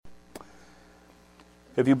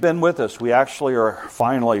If you've been with us, we actually are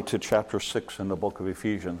finally to chapter 6 in the book of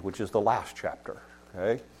Ephesians, which is the last chapter.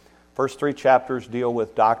 Okay? First 3 chapters deal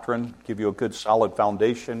with doctrine, give you a good solid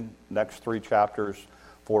foundation. Next 3 chapters,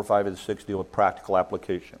 4, 5, and 6, deal with practical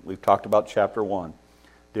application. We've talked about chapter 1,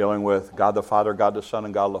 dealing with God the Father, God the Son,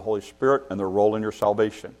 and God the Holy Spirit, and their role in your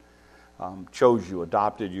salvation. Chose you,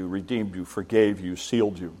 adopted you, redeemed you, forgave you,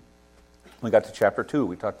 sealed you. We got to chapter 2.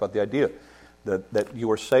 We talked about the idea that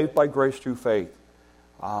you are saved by grace through faith.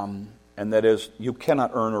 And that is, you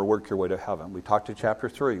cannot earn or work your way to heaven. We talked to chapter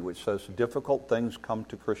 3, which says difficult things come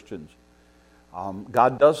to Christians.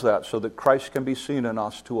 God does that so that Christ can be seen in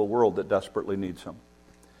us to a world that desperately needs Him.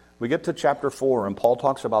 We get to chapter 4, and Paul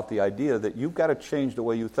talks about the idea that you've got to change the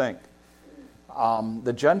way you think.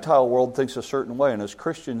 The Gentile world thinks a certain way, and as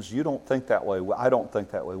Christians, you don't think that way. I don't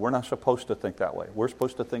think that way. We're not supposed to think that way. We're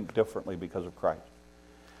supposed to think differently because of Christ.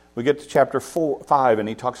 We get to chapter 5, and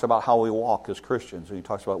he talks about how we walk as Christians. And he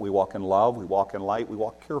talks about we walk in love, we walk in light, we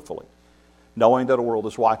walk carefully, knowing that a world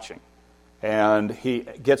is watching. And he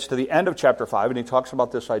gets to the end of chapter 5, and he talks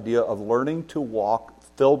about this idea of learning to walk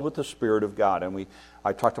filled with the Spirit of God. And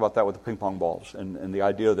I talked about that with the ping pong balls, and the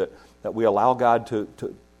idea that we allow God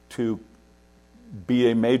to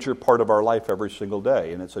be a major part of our life every single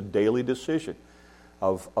day. And it's a daily decision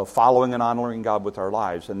of following and honoring God with our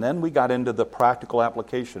lives. And then we got into the practical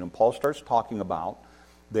application, and Paul starts talking about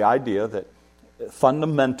the idea that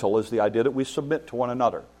fundamental is the idea that we submit to one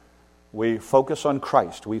another. We focus on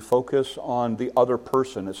Christ. We focus on the other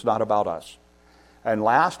person. It's not about us. And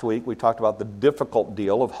last week we talked about the difficult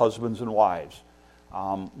deal of husbands and wives,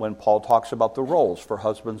 when Paul talks about the roles for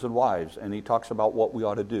husbands and wives, and he talks about what we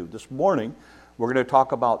ought to do. This morning we're going to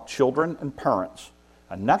talk about children and parents.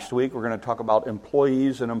 And next week, we're going to talk about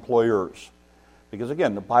employees and employers. Because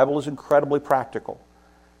again, the Bible is incredibly practical.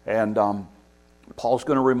 And Paul's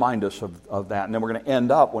going to remind us of that. And then we're going to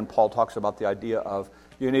end up when Paul talks about the idea of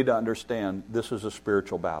you need to understand this is a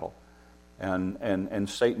spiritual battle. And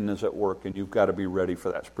Satan is at work, and you've got to be ready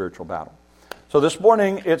for that spiritual battle. So this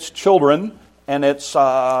morning, it's children and it's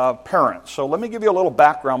parents. So let me give you a little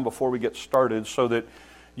background before we get started so that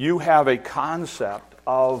you have a concept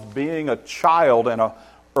of being a child in an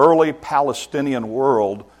early Palestinian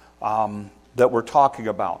world that we're talking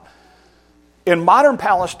about. In modern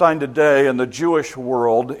Palestine today, in the Jewish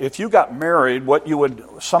world, if you got married, what you would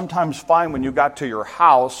sometimes find when you got to your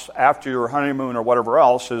house after your honeymoon or whatever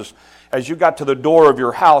else is, as you got to the door of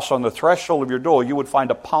your house, on the threshold of your door, you would find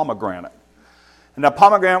a pomegranate. And that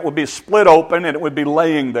pomegranate would be split open and it would be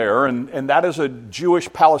laying there. And that is a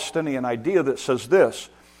Jewish Palestinian idea that says this: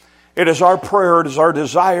 it is our prayer, it is our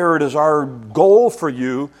desire, it is our goal for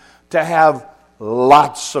you to have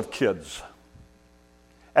lots of kids.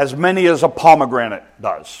 As many as a pomegranate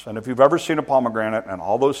does. And if you've ever seen a pomegranate and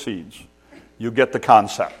all those seeds, you get the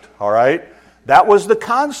concept, all right? That was the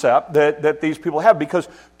concept that these people have, because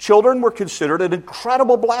children were considered an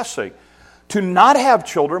incredible blessing. To not have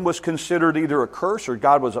children was considered either a curse or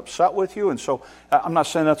God was upset with you. And so I'm not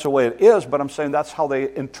saying that's the way it is, but I'm saying that's how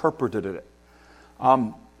they interpreted it.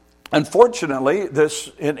 Unfortunately,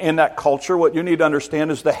 in that culture, what you need to understand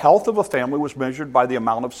is the health of a family was measured by the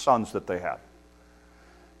amount of sons that they had.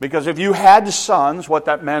 Because if you had sons, what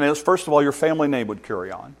that meant is, first of all, your family name would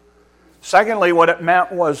carry on. Secondly, what it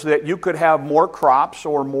meant was that you could have more crops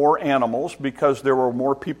or more animals because there were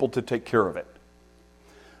more people to take care of it.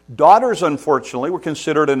 Daughters, unfortunately, were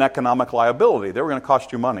considered an economic liability. They were going to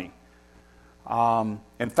cost you money.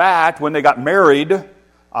 In fact, when they got married,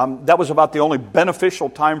 that was about the only beneficial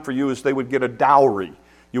time for you, is they would get a dowry.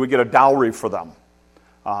 You would get a dowry for them.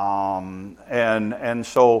 And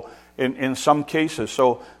so in some cases,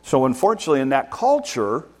 so unfortunately in that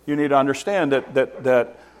culture, you need to understand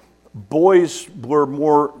that boys were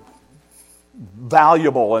more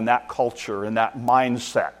valuable in that culture, in that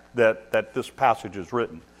mindset that this passage is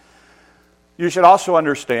written. You should also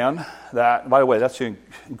understand that, by the way, that's the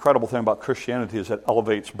incredible thing about Christianity, is it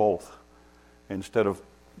elevates both instead of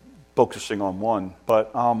focusing on one.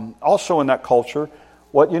 But also in that culture,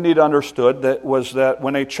 what you need to understood was that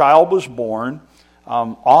when a child was born,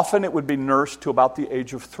 often it would be nursed to about the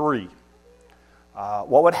age of 3.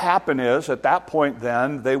 What would happen is, at that point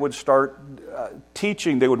then, they would start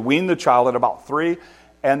teaching. They would wean the child at about 3,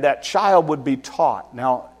 and that child would be taught.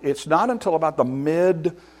 Now, it's not until about the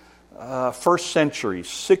mid-first century,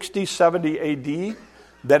 60, 70 A.D.,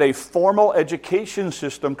 that a formal education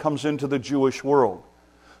system comes into the Jewish world.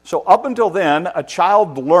 So up until then, a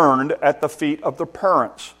child learned at the feet of the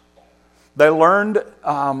parents. They learned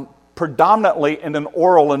predominantly in an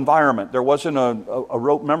oral environment. There wasn't a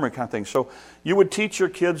rote memory kind of thing. So you would teach your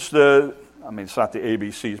kids the mean, it's not the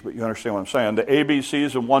ABCs, but you understand what I'm saying. The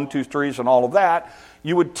ABCs and 1, 2, 3s and all of that.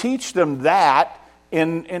 You would teach them that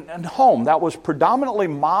in home. That was predominantly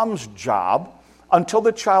mom's job until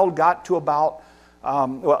the child got to about,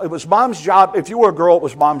 it was mom's job. If you were a girl, it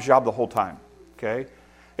was mom's job the whole time. Okay?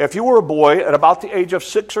 If you were a boy, at about the age of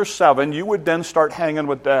 6 or 7, you would then start hanging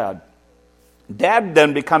with Dad. Dad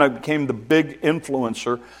then became the big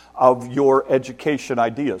influencer of your education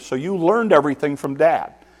ideas. So you learned everything from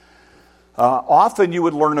Dad. Often you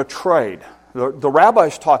would learn a trade. The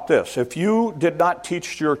rabbis taught this. If you did not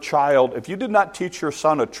teach your child, if you did not teach your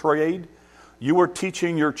son a trade, you were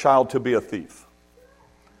teaching your child to be a thief.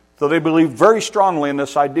 So they believed very strongly in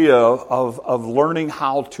this idea of learning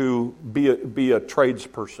how to be a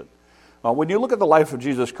tradesperson. When you look at the life of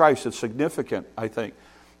Jesus Christ, it's significant, I think,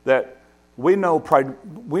 that we know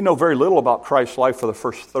very little about Christ's life for the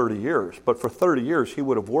first 30 years, but for 30 years he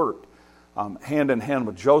would have worked hand in hand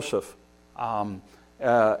with Joseph in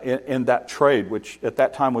that trade, which at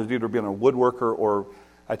that time was either being a woodworker or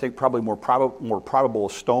I think probably more probable a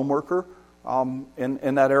stoneworker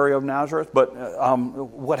in that area of Nazareth. But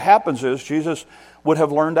what happens is Jesus would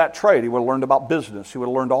have learned that trade. He would have learned about business. He would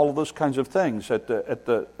have learned all of those kinds of things at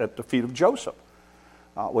the feet of Joseph.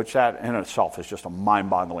 Which that in itself is just a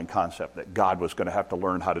mind-boggling concept that God was going to have to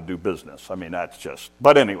learn how to do business. I mean, that's just...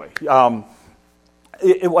 But anyway,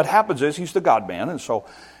 what happens is he's the God-man, and so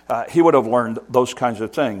he would have learned those kinds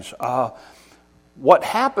of things. What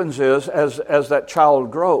happens is, as that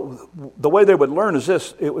child grows, the way they would learn is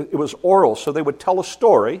this. It was oral, so they would tell a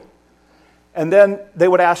story, and then they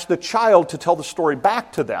would ask the child to tell the story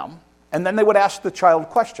back to them, and then they would ask the child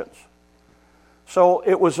questions. So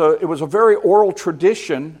it was a very oral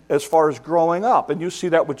tradition as far as growing up, and you see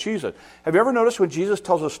that with Jesus. Have you ever noticed when Jesus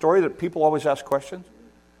tells a story that people always ask questions?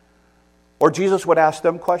 Or Jesus would ask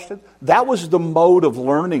them questions? That was the mode of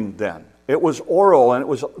learning then. It was oral, and it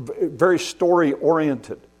was very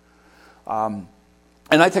story-oriented. And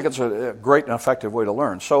I think it's a great and effective way to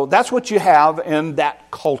learn. So that's what you have in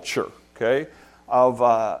that culture, okay, of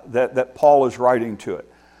that Paul is writing to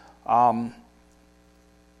it.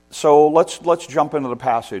 So let's jump into the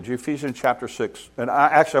passage, Ephesians chapter 6. And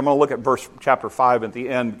I'm going to look at chapter 5 at the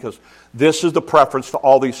end because this is the preference to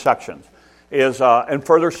all these sections. And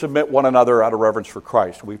further submit one another out of reverence for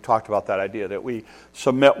Christ. We've talked about that idea, that we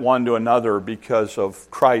submit one to another because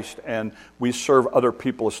of Christ and we serve other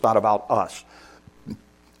people. It's not about us.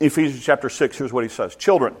 Ephesians chapter 6, here's what he says.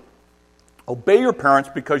 Children, obey your parents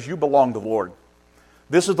because you belong to the Lord.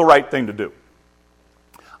 This is the right thing to do.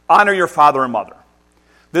 Honor your father and mother.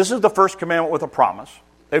 This is the first commandment with a promise.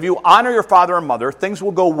 If you honor your father and mother, things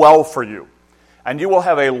will go well for you, and you will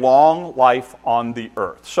have a long life on the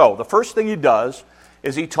earth. So the first thing he does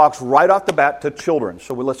is he talks right off the bat to children.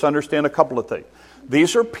 So let's understand a couple of things.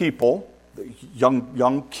 These are people,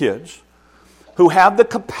 young kids, who have the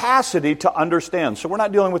capacity to understand. So we're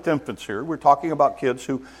not dealing with infants here. We're talking about kids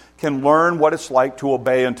who can learn what it's like to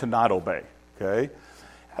obey and to not obey. Okay?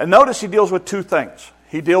 And notice he deals with two things.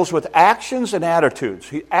 He deals with actions and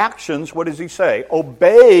attitudes. Actions, what does he say?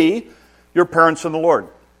 Obey your parents in the Lord.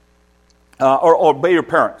 Or obey your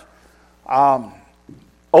parents.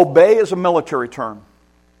 Obey is a military term.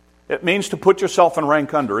 It means to put yourself in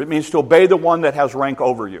rank under. It means to obey the one that has rank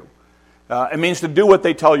over you. It means to do what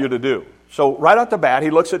they tell you to do. So right off the bat, he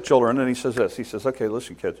looks at children and he says this. He says, okay,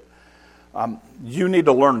 listen, kids. You need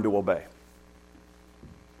to learn to obey.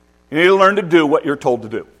 You need to learn to do what you're told to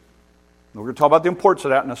do. We're going to talk about the importance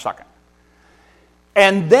of that in a second.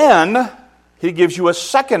 And then he gives you a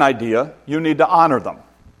second idea. You need to honor them.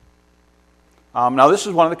 Now, this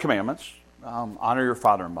is one of the commandments. Honor your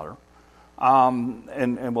father and mother.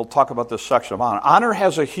 And we'll talk about this section of honor. Honor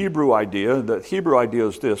has a Hebrew idea. The Hebrew idea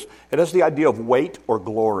is this. It has the idea of weight or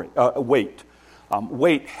glory. Weight.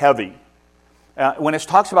 Weight, heavy. When it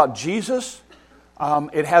talks about Jesus,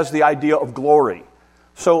 it has the idea of glory.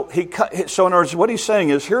 So in other words, what he's saying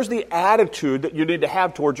is, here's the attitude that you need to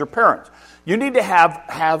have towards your parents. You need to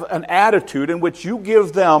have an attitude in which you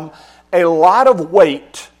give them a lot of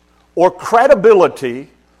weight or credibility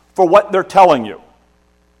for what they're telling you.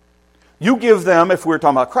 You give them, if we're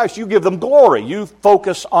talking about Christ, you give them glory. You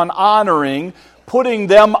focus on honoring, putting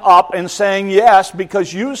them up and saying, yes,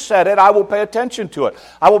 because you said it, I will pay attention to it.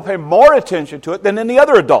 I will pay more attention to it than any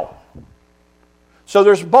other adult. So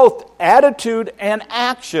there's both attitude and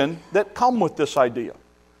action that come with this idea.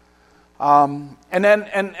 And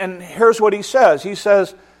here's what he says. He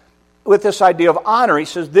says, with this idea of honor, he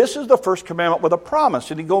says, this is the first commandment with a promise.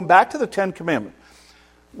 And he's going back to the 10 Commandments.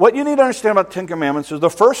 What you need to understand about the 10 Commandments is the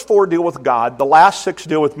first 4 deal with God, the last 6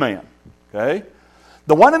 deal with man. Okay?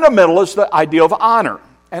 The one in the middle is the idea of honor.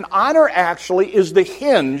 And honor actually is the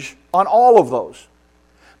hinge on all of those.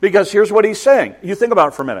 Because here's what he's saying. You think about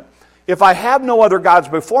it for a minute. If I have no other gods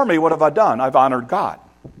before me, what have I done? I've honored God.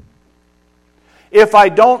 If I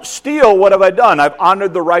don't steal, what have I done? I've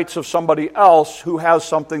honored the rights of somebody else who has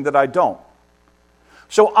something that I don't.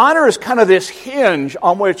 So honor is kind of this hinge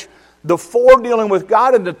on which the 4 dealing with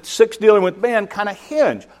God and the 6 dealing with man kind of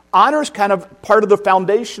hinge. Honor is kind of part of the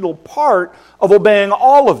foundational part of obeying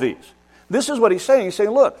all of these. This is what he's saying. He's saying,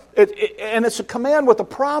 look, and it's a command with a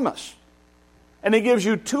promise. And he gives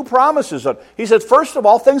you 2 promises. He says, first of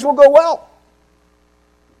all, things will go well.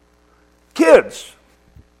 Kids,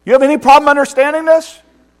 you have any problem understanding this?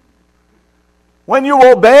 When you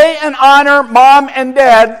obey and honor mom and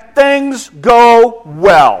dad, things go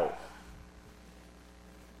well.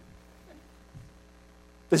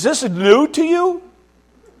 Is this new to you?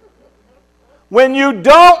 When you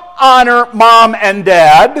don't honor mom and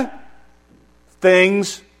dad,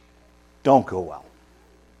 things don't go well.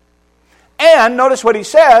 And notice what he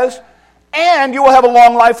says, and you will have a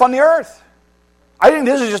long life on the earth. I think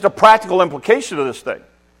this is just a practical implication of this thing.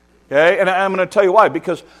 Okay? And I'm going to tell you why.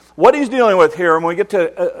 Because what he's dealing with here, and when we get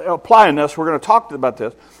to applying this, we're going to talk about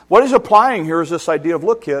this. What he's applying here is this idea of,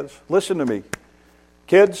 look, kids, listen to me.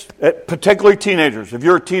 Kids, particularly teenagers. If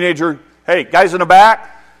you're a teenager, hey, guys in the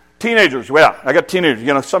back, teenagers, yeah, I got teenagers.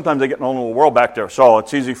 You know, sometimes they get in a little world back there, so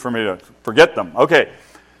it's easy for me to forget them. Okay.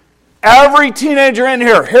 Every teenager in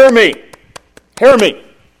here, hear me. Hear me.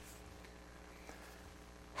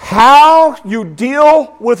 How you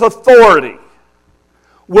deal with authority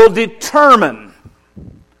will determine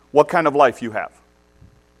what kind of life you have.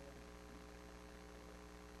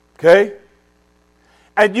 Okay?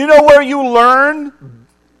 And you know where you learn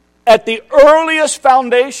at the earliest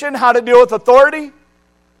foundation how to deal with authority?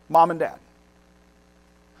 Mom and dad.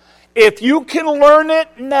 If you can learn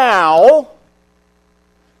it now,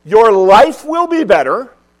 your life will be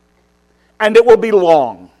better, and it will be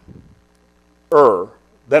longer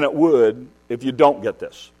than it would if you don't get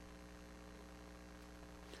this.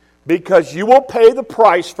 Because you will pay the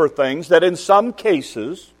price for things that in some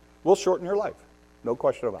cases will shorten your life. No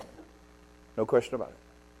question about it. No question about it.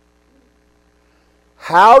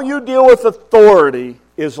 How you deal with authority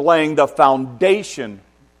is laying the foundation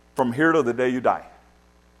from here to the day you die.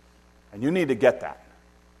 And you need to get that.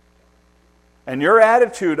 And your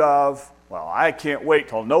attitude of, well, I can't wait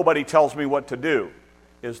till nobody tells me what to do,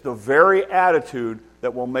 is the very attitude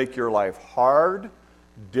that will make your life hard,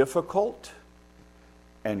 difficult,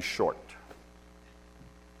 and short.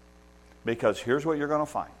 Because here's what you're going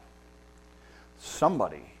to find.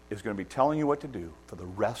 Somebody is going to be telling you what to do for the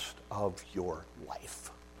rest of your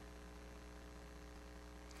life.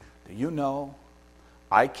 Do you know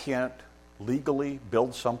I can't legally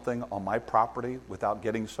build something on my property without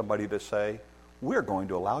getting somebody to say, we're going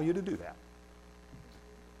to allow you to do that?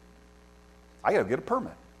 I got to get a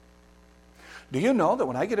permit. Do you know that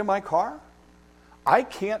when I get in my car, I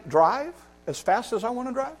can't drive as fast as I want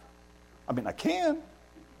to drive? I mean, I can.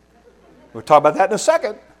 We'll talk about that in a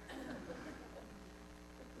second.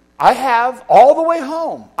 I have, all the way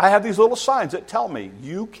home, I have these little signs that tell me,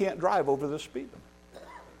 you can't drive over the speed limit.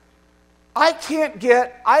 I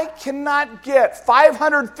cannot get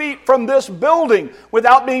 500 feet from this building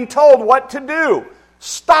without being told what to do.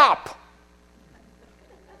 Stop.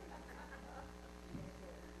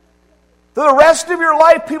 For the rest of your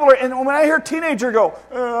life, people are, and when I hear a teenager go,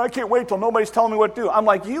 I can't wait till nobody's telling me what to do, I'm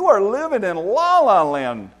like, you are living in la-la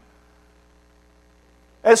land.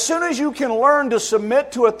 As soon as you can learn to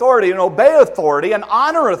submit to authority and obey authority and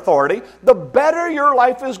honor authority, the better your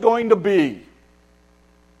life is going to be.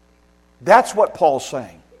 That's what Paul's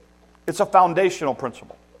saying. It's a foundational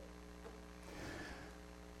principle.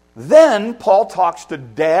 Then Paul talks to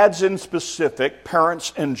dads in specific,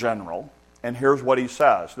 parents in general, and here's what he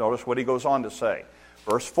says. Notice what he goes on to say.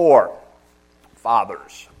 Verse 4,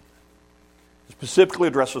 fathers. It specifically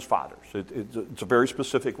addresses fathers. It's a very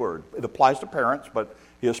specific word. It applies to parents, but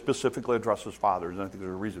he specifically addresses fathers, and I think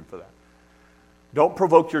there's a reason for that. Don't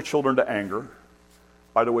provoke your children to anger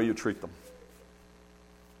by the way you treat them.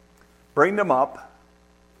 Bring them up.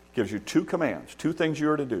 Gives you 2 commands, 2 things you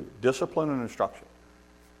are to do, discipline and instruction,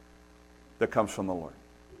 that comes from the Lord.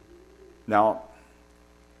 Now,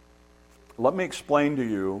 let me explain to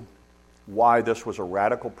you why this was a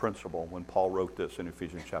radical principle when Paul wrote this in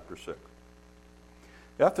Ephesians chapter 6.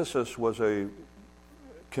 Ephesus was a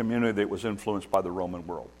community that was influenced by the Roman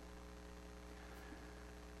world.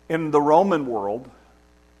 In the Roman world,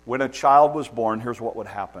 when a child was born, here's what would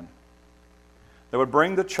happen. They would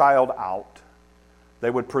bring the child out. They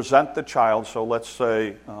would present the child. So let's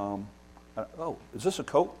say, is this a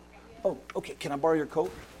coat? Oh, okay, can I borrow your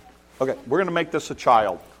coat? Okay, we're going to make this a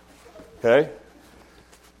child. Okay?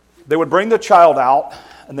 They would bring the child out,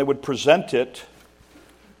 and they would present it.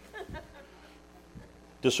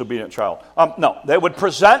 Disobedient child. No, they would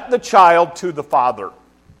present the child to the father.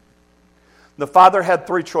 The father had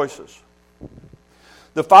three choices.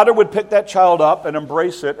 The father would pick that child up and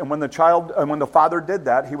embrace it, and when the father did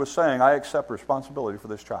that, he was saying, I accept responsibility for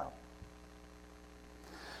this child.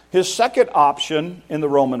 His second option in the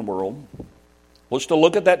Roman world was to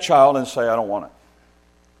look at that child and say, I don't want it.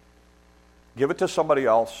 Give it to somebody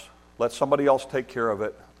else. Let somebody else take care of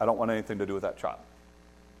it. I don't want anything to do with that child.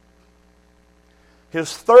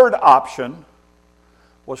 His third option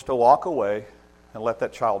was to walk away and let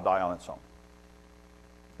that child die on its own,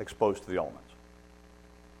 exposed to the elements.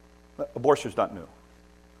 Abortion is not new.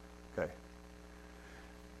 Okay.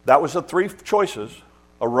 That was the three choices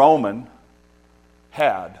a Roman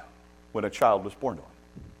had when a child was born to him.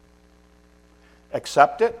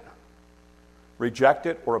 Accept it, reject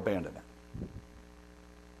it, or abandon it.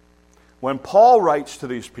 When Paul writes to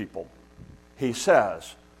these people, he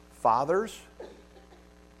says, fathers,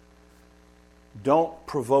 don't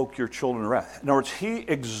provoke your children to wrath. In other words, he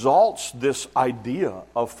exalts this idea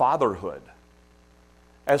of fatherhood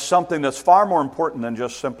as something that's far more important than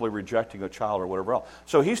just simply rejecting a child or whatever else.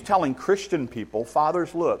 So he's telling Christian people,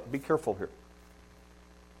 fathers, look, be careful here.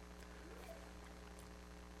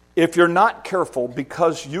 If you're not careful,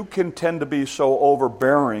 because you can tend to be so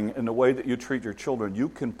overbearing in the way that you treat your children, you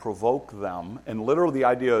can provoke them. And literally the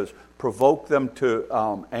idea is provoke them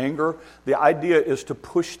to anger. The idea is to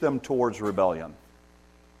push them towards rebellion.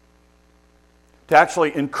 To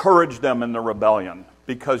actually encourage them in the rebellion,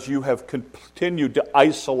 because you have continued to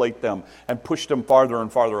isolate them and push them farther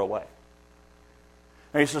and farther away.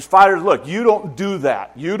 And he says, fathers, look, you don't do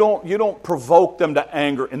that. You don't provoke them to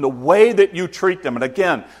anger in the way that you treat them. And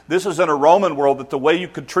again, this is in a Roman world that the way you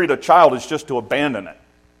could treat a child is just to abandon it.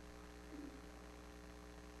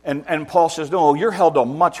 And Paul says, no, you're held to a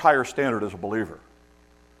much higher standard as a believer.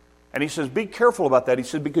 And he says, be careful about that. He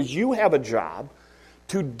said, because you have a job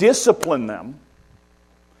to discipline them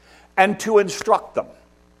and to instruct them.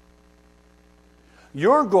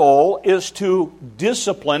 Your goal is to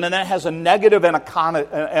discipline, and that has a negative and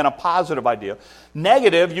a positive idea.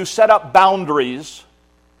 Negative, you set up boundaries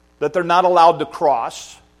that they're not allowed to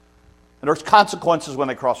cross, and there's consequences when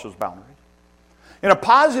they cross those boundaries. In a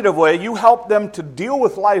positive way, you help them to deal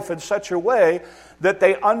with life in such a way that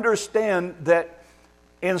they understand that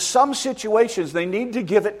in some situations they need to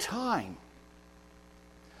give it time.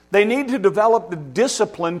 They need to develop the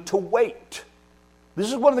discipline to wait. This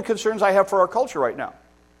is one of the concerns I have for our culture right now.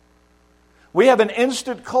 We have an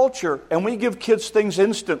instant culture, and we give kids things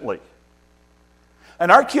instantly. And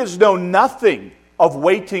our kids know nothing of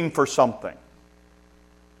waiting for something.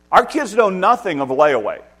 Our kids know nothing of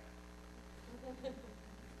layaway.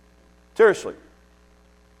 Seriously.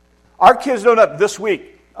 Our kids know that this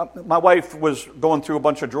week. My wife was going through a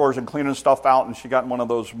bunch of drawers and cleaning stuff out, and she got in one of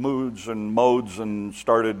those modes and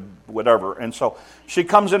started whatever. And so she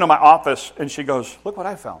comes into my office, and she goes, look what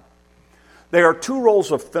I found. There are 2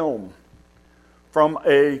 rolls of film from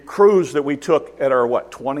a cruise that we took at our,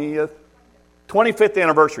 25th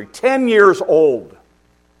anniversary, 10 years old.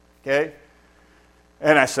 Okay?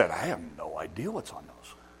 And I said, I have no idea what's on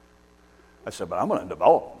those. I said, but I'm going to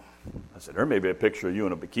develop them. I said, there may be a picture of you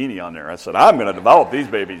in a bikini on there. I said, I'm going to develop these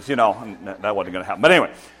babies, and that wasn't going to happen. But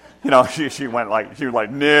anyway, she was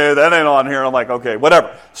like, no, that ain't on here. I'm like, okay,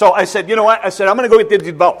 whatever. So I said, you know what? I said, I'm going to go get these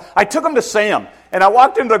developed. I took them to Sam, and I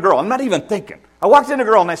walked into the girl. I'm not even thinking. I walked into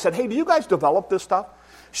the girl, and I said, hey, do you guys develop this stuff?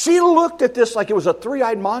 She looked at this like it was a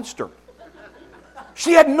 3-eyed monster.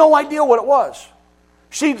 She had no idea what it was.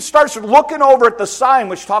 She starts looking over at the sign,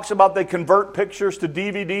 which talks about they convert pictures to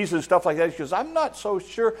DVDs and stuff like that. She goes, I'm not so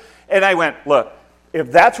sure. And I went, look,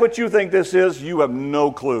 if that's what you think this is, you have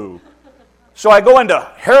no clue. So I go into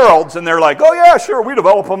Harold's, and they're like, oh, yeah, sure, we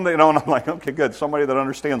develop them. And I'm like, okay, good, somebody that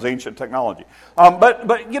understands ancient technology.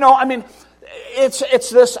 But it's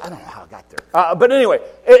this, I don't know how I got there. But anyway,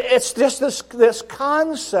 it's just this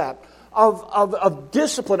concept of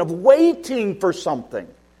discipline, of waiting for something.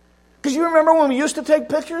 Because you remember when we used to take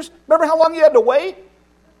pictures? Remember how long you had to wait?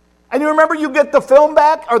 And you remember you get the film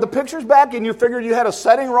back or the pictures back and you figured you had a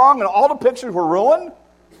setting wrong and all the pictures were ruined?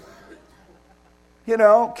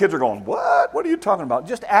 Kids are going, what? What are you talking about?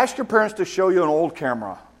 Just ask your parents to show you an old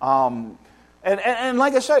camera. And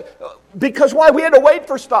like I said, because why? We had to wait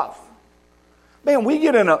for stuff. Man, we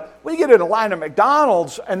get in a line at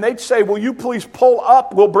McDonald's and they'd say, will you please pull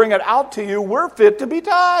up? We'll bring it out to you. We're fit to be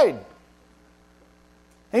tied.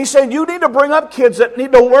 And he's saying you need to bring up kids that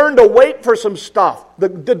need to learn to wait for some stuff. The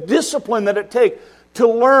discipline that it takes to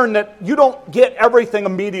learn that you don't get everything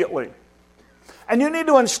immediately. And you need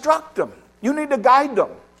to instruct them. You need to guide them.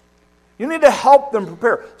 You need to help them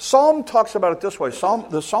prepare. Psalm talks about it this way.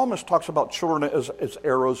 The psalmist talks about children as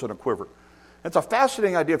arrows in a quiver. It's a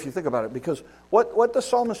fascinating idea if you think about it, because what the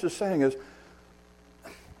psalmist is saying is,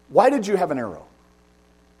 why did you have an arrow?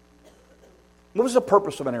 What was the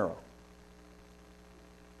purpose of an arrow?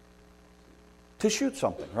 To shoot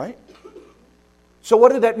something, right? So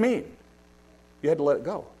what did that mean? You had to let it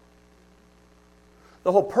go.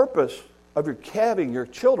 The whole purpose of having your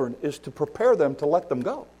children is to prepare them to let them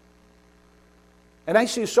go. And I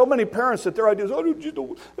see so many parents that their idea is, I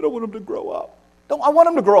don't want them to grow up. No, I want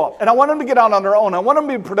them to grow up, and I want them to get out on their own. I want them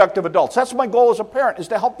to be productive adults. That's my goal as a parent, is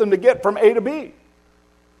to help them to get from A to B.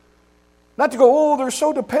 Not to go, they're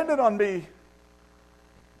so dependent on me.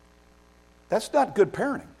 That's not good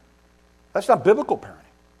parenting. That's not biblical parenting.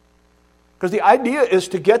 Because the idea is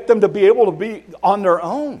to get them to be able to be on their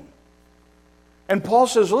own. And Paul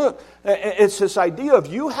says, look, it's this idea of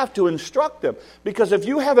you have to instruct them. Because if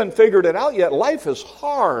you haven't figured it out yet, life is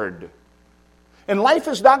hard. And life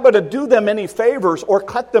is not going to do them any favors or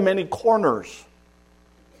cut them any corners.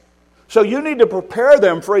 So you need to prepare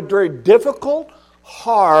them for a very difficult,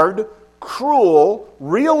 hard, cruel,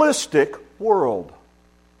 realistic world.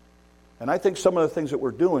 And I think some of the things that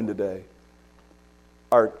we're doing today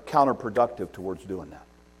are counterproductive towards doing that.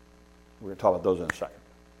 We're going to talk about those in a second.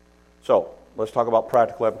 So, let's talk about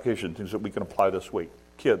practical application, things that we can apply this week.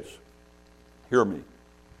 Kids, hear me.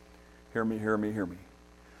 Hear me, hear me, hear me.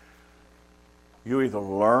 You either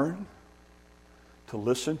learn to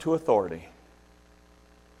listen to authority,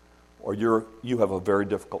 or you have a very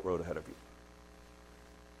difficult road ahead of you.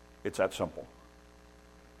 It's that simple.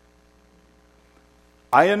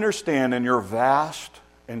 I understand in your vast,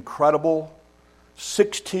 incredible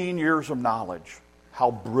 16 years of knowledge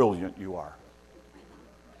how brilliant you are.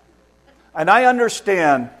 And I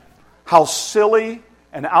understand how silly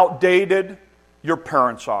and outdated your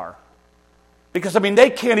parents are. Because, they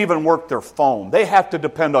can't even work their phone. They have to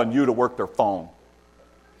depend on you to work their phone.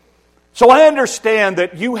 So I understand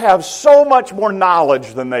that you have so much more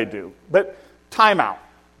knowledge than they do. But time out.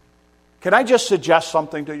 Can I just suggest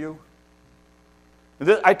something to you?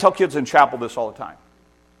 I tell kids in chapel this all the time.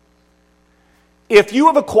 If you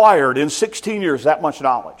have acquired in 16 years that much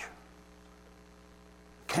knowledge,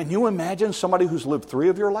 can you imagine somebody who's lived 3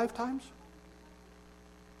 of your lifetimes?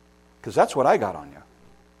 Because that's what I got on you.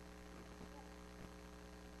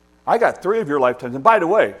 I got 3 of your lifetimes. And by the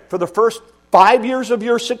way, for the first 5 years of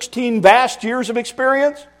your 16 vast years of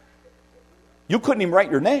experience, you couldn't even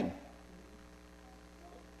write your name.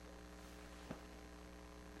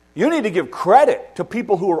 You need to give credit to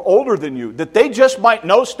people who are older than you, that they just might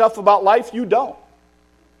know stuff about life you don't.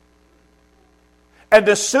 And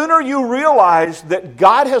the sooner you realize that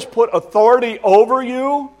God has put authority over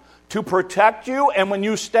you to protect you, and when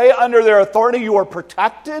you stay under their authority, you are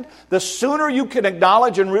protected, the sooner you can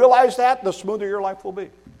acknowledge and realize that, the smoother your life will be.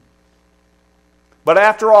 But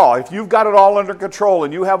after all, if you've got it all under control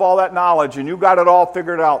and you have all that knowledge and you've got it all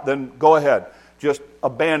figured out, then go ahead. Just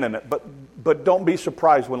abandon it. But don't be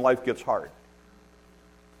surprised when life gets hard.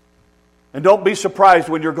 And don't be surprised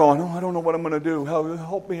when you're going, I don't know what I'm going to do.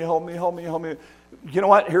 Help me, help me, help me, help me. You know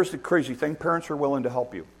what? Here's the crazy thing. Parents are willing to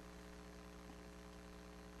help you.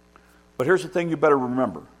 But here's the thing you better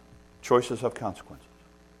remember. Choices have consequences.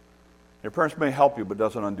 Your parents may help you, but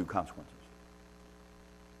doesn't undo consequences.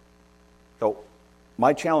 So,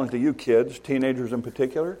 my challenge to you kids, teenagers in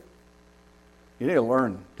particular, you need to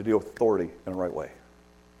learn to deal with authority in the right way.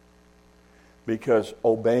 Because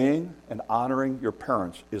obeying and honoring your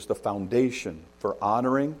parents is the foundation for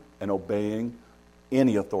honoring and obeying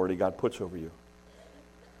any authority God puts over you.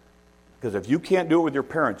 Because if you can't do it with your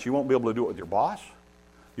parents, you won't be able to do it with your boss.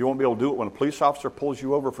 You won't be able to do it when a police officer pulls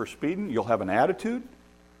you over for speeding. You'll have an attitude,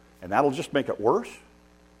 and that'll just make it worse.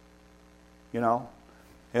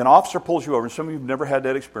 An officer pulls you over, and some of you have never had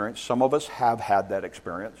that experience. Some of us have had that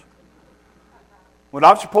experience. When an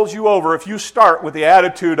officer pulls you over, if you start with the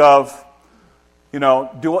attitude of,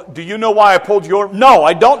 do you know why I pulled you over? No,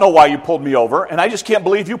 I don't know why you pulled me over, and I just can't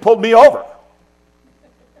believe you pulled me over.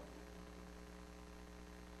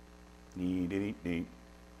 Neat.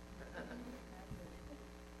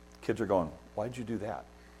 Kids are going, why'd you do that?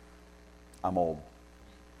 I'm old.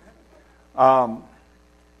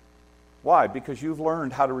 Why? Because you've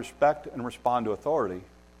learned how to respect and respond to authority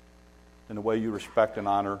in the way you respect and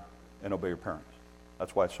honor and obey your parents.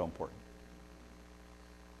 That's why it's so important.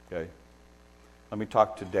 Okay? Let me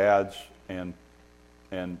talk to dads and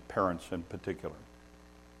parents in particular.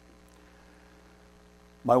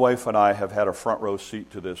 My wife and I have had a front row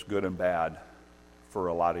seat to this, good and bad, for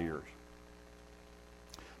a lot of years.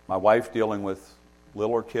 My wife dealing with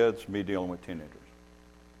littler kids, me dealing with teenagers.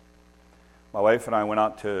 My wife and I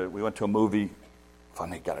went to a movie.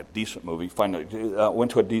 Finally got a decent movie.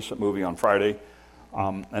 Went to a decent movie on Friday,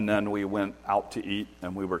 and then we went out to eat,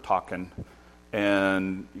 and we were talking,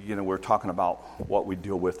 and we were talking about what we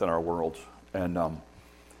deal with in our worlds. And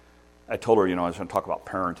I told her, I was going to talk about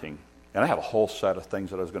parenting, and I have a whole set of things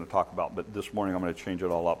that I was going to talk about, but this morning I'm going to change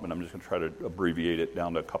it all up, and I'm just going to try to abbreviate it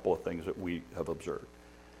down to a couple of things that we have observed.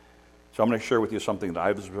 So I'm going to share with you something that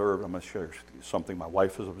I've observed. I'm going to share something my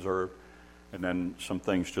wife has observed, and then some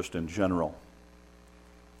things just in general.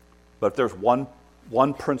 But if there's one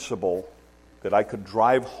principle that I could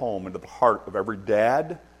drive home into the heart of every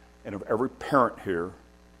dad and of every parent here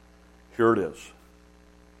it is.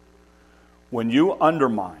 When you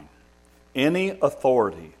undermine any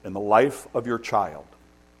authority in the life of your child,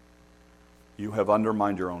 you have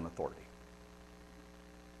undermined your own authority.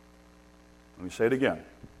 Let me say it again.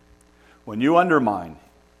 When you undermine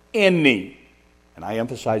any, and I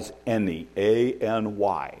emphasize any,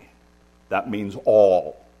 A-N-Y, that means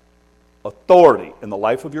all, authority in the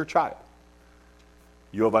life of your child,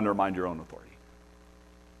 you have undermined your own authority.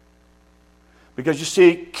 Because you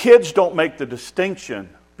see, kids don't make the distinction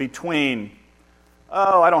between,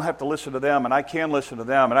 I don't have to listen to them, and I can listen to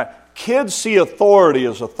them. Kids see authority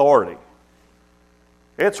as authority.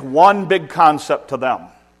 It's one big concept to them.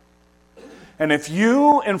 And if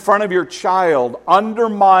you, in front of your child,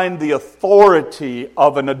 undermine the authority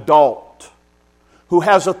of an adult who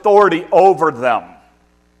has authority over them,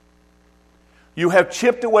 you have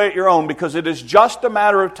chipped away at your own, because it is just a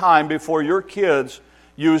matter of time before your kids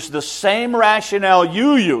use the same rationale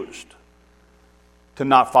you used to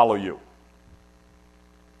not follow you.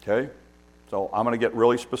 Okay? So I'm going to get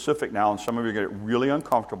really specific now, and some of you are going to get really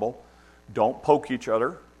uncomfortable. Don't poke each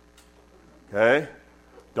other. Okay?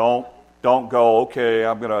 Don't go, okay,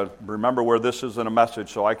 I'm going to remember where this is in a message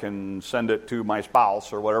so I can send it to my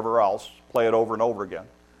spouse or whatever else. Play it over and over again.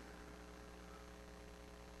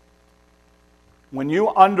 When you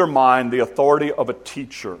undermine the authority of a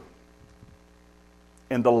teacher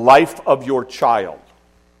in the life of your child,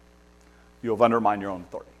 you have undermined your own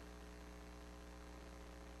authority.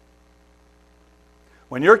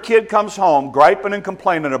 When your kid comes home griping and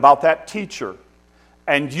complaining about that teacher,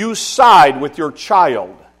 and you side with your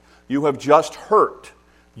child, you have just hurt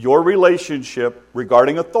your relationship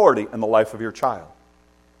regarding authority in the life of your child.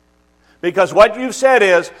 Because what you've said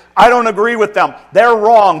is, I don't agree with them. They're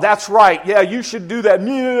wrong. That's right. Yeah, you should do that.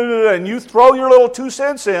 And you throw your little 2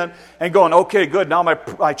 cents in and going, okay, good. Now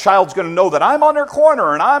my child's going to know that I'm on their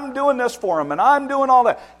corner and I'm doing this for them and I'm doing all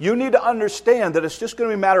that. You need to understand that it's just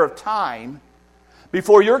going to be a matter of time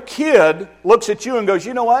before your kid looks at you and goes,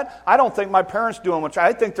 you know what? I don't think my parents doing much.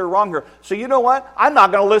 I think they're wrong here. So you know what? I'm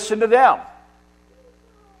not going to listen to them.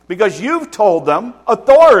 Because you've told them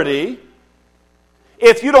authority.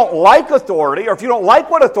 If you don't like authority, or if you don't like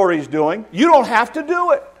what authority is doing, you don't have to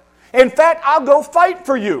do it. In fact, I'll go fight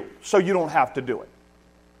for you so you don't have to do it.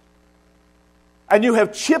 And you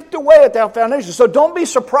have chipped away at that foundation. So don't be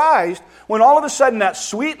surprised when all of a sudden that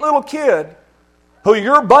sweet little kid who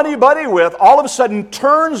you're buddy-buddy with all of a sudden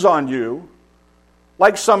turns on you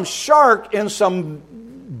like some shark in some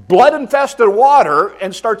blood-infested water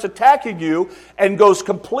and starts attacking you and goes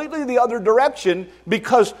completely the other direction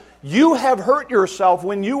because you have hurt yourself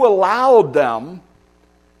when you allowed them.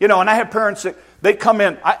 And I have parents that they come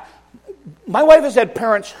in. My wife has had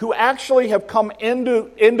parents who actually have come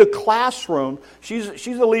into classrooms. She's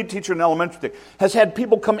a lead teacher in elementary school. Has had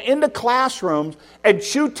people come into classrooms and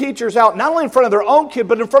chew teachers out, not only in front of their own kid,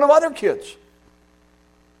 but in front of other kids.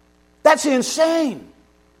 That's insane.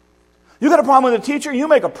 You got a problem with a teacher, you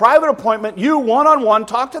make a private appointment, you one-on-one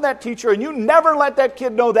talk to that teacher, and you never let that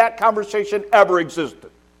kid know that conversation ever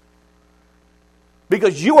existed.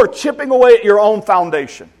 Because you are chipping away at your own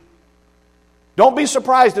foundation. Don't be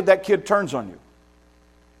surprised if that kid turns on you.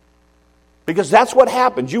 Because that's what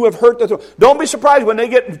happens. You have hurt the... Don't be surprised when they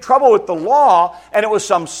get in trouble with the law and it was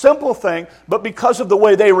some simple thing, but because of the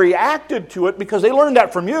way they reacted to it, because they learned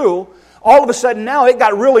that from you, all of a sudden now it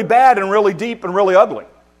got really bad and really deep and really ugly.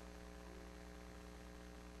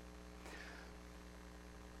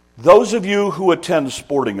 Those of you who attend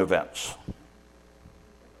sporting events,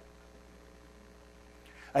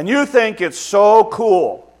 and you think it's so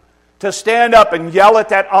cool to stand up and yell at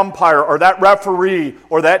that umpire or that referee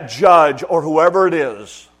or that judge or whoever it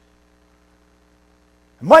is.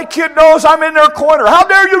 My kid knows I'm in their corner. How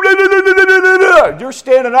dare you? You're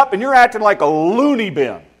standing up and you're acting like a loony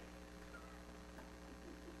bin.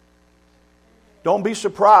 Don't be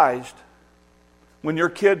surprised when your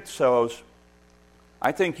kid says,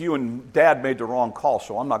 I think you and Dad made the wrong call,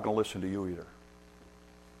 so I'm not going to listen to you either.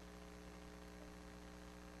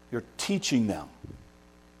 You're teaching them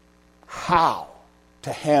how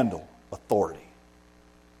to handle authority.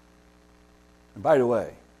 And by the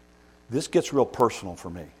way, this gets real personal for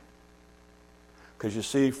me. Because you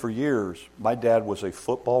see, for years, my dad was a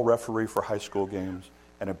football referee for high school games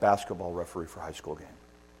and a basketball referee for high school games.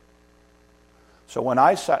 So when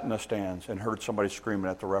I sat in the stands and heard somebody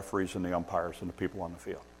screaming at the referees and the umpires and the people on the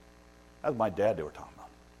field, that was my dad they were talking about.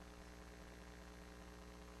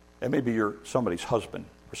 It may be somebody's husband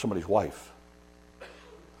or somebody's wife.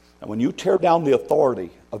 And when you tear down the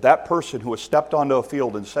authority of that person who has stepped onto a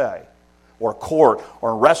field and say, or a court,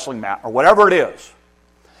 or a wrestling mat, or whatever it is,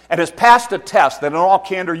 and has passed a test that in all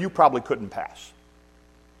candor you probably couldn't pass.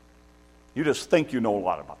 You just think you know a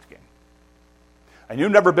lot about the game. And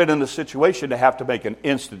you've never been in the situation to have to make an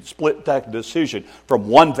instant split-second decision from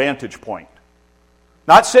one vantage point.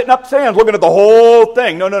 Not sitting up stands looking at the whole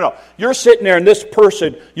thing. No. You're sitting there and this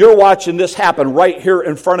person, you're watching this happen right here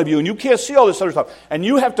in front of you, and you can't see all this other stuff. And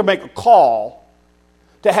you have to make a call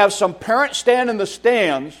to have some parent stand in the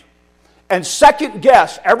stands and second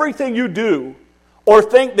guess everything you do, or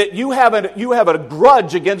think that you have a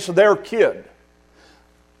grudge against their kid.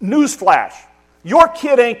 Newsflash, your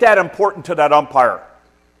kid ain't that important to that umpire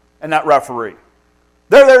and that referee.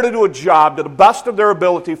 They're there to do a job to the best of their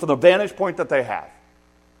ability from the vantage point that they have.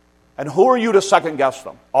 And who are you to second guess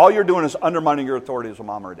them? All you're doing is undermining your authority as a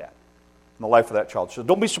mom or a dad in the life of that child. So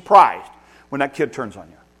don't be surprised when that kid turns on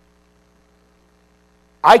you.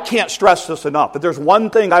 I can't stress this enough, but there's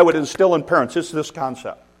one thing I would instill in parents. It's this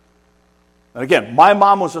concept. And again, my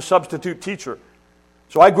mom was a substitute teacher.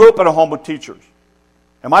 So I grew up in a home with teachers.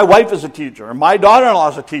 And my wife is a teacher. And my daughter-in-law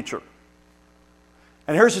is a teacher.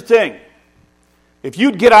 And here's the thing. If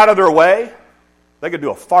you'd get out of their way, they could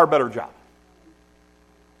do a far better job.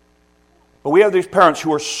 But we have these parents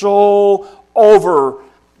who are so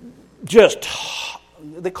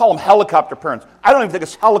they call them helicopter parents. I don't even think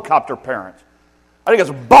it's helicopter parents. I think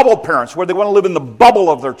it's bubble parents, where they want to live in the bubble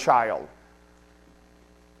of their child.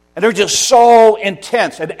 And they're just so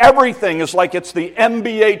intense. And everything is like it's the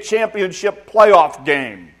NBA championship playoff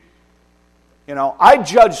game. You know, I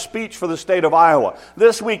judge speech for the state of Iowa.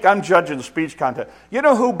 This week I'm judging speech contest. You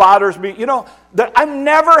know who bothers me? You know, that I've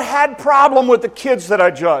never had problem with the kids that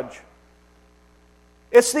I judge.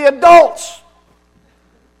 It's the adults.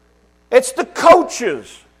 It's the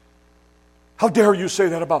coaches. How dare you say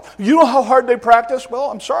that about? You know how hard they practice?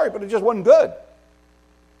 Well, I'm sorry, but it just wasn't good.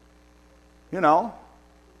 You know,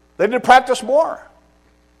 they need to practice more.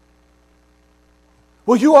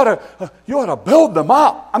 Well, you ought to build them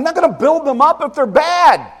up. I'm not going to build them up if they're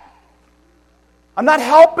bad. I'm not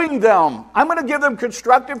helping them. I'm going to give them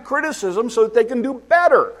constructive criticism so that they can do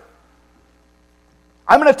better.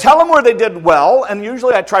 I'm going to tell them where they did well, and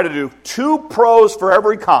usually I try to do 2 pros for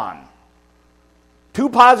every con. 2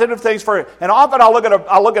 positive things for it. And often I'll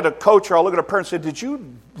look at a coach or I'll look at a parent and say, did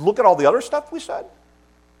you look at all the other stuff we said?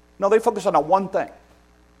 No, they focus on that one thing.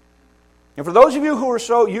 And for those of you who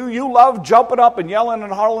are you love jumping up and yelling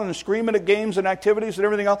and hollering and screaming at games and activities and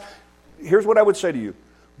everything else, here's what I would say to you.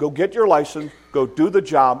 Go get your license, go do the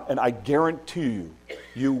job, and I guarantee you,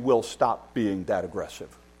 you will stop being that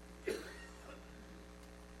aggressive.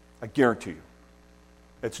 I guarantee you.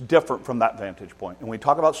 It's different from that vantage point. And when we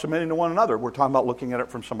talk about submitting to one another, we're talking about looking at it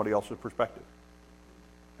from somebody else's perspective.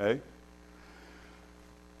 Okay?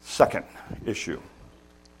 Second issue.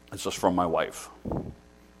 This is from my wife.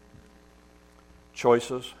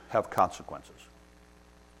 Choices have consequences.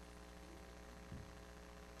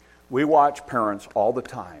 We watch parents all the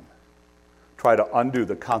time try to undo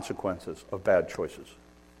the consequences of bad choices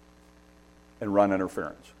and run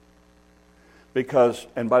interference. Because,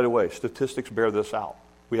 and by the way, statistics bear this out.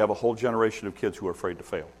 We have a whole generation of kids who are afraid to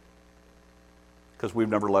fail. Because we've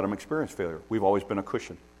never let them experience failure. We've always been a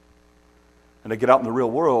cushion. And they get out in the real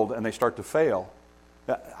world and they start to fail.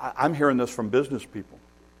 I'm hearing this from business people.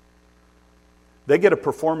 They get a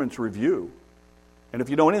performance review. And if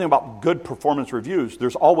you know anything about good performance reviews,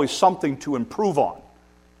 there's always something to improve on.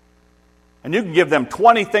 And you can give them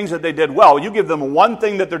 20 things that they did well. You give them one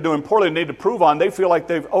thing that they're doing poorly and they need to prove on. They feel like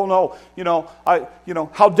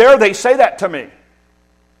how dare they say that to me?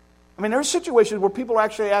 I mean, there's situations where people are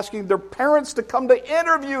actually asking their parents to come to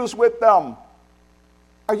interviews with them.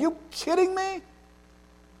 Are you kidding me?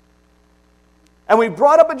 And we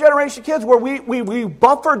brought up a generation of kids where we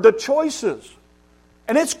buffered the choices.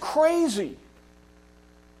 And it's crazy.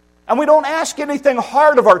 And we don't ask anything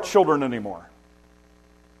hard of our children anymore.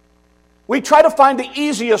 We try to find the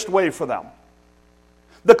easiest way for them.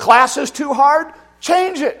 The class is too hard?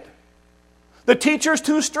 Change it. The teacher's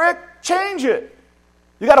too strict? Change it.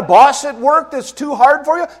 You got a boss at work that's too hard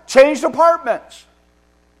for you? Change departments.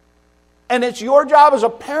 And it's your job as a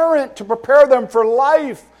parent to prepare them for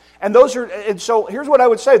life. And so here's what I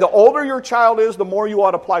would say. The older your child is, the more you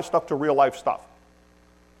ought to apply stuff to real life stuff.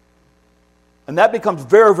 And that becomes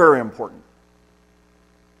very, very important.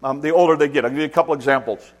 The older they get. I'll give you a couple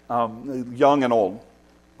examples, young and old.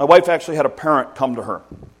 My wife actually had a parent come to her.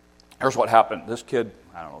 Here's what happened. This kid,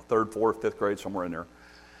 I don't know, 3rd, 4th, 5th grade, somewhere in there,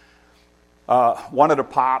 wanted a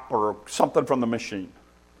pop or something from the machine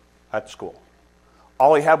at school.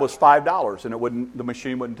 All he had was $5, and the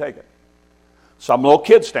machine wouldn't take it. Some little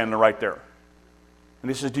kid standing right there. And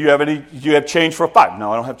he says, do you have change for $5?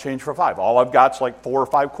 No, I don't have change for $5. All I've got's like 4 or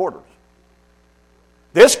 5 quarters.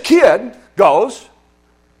 This kid goes,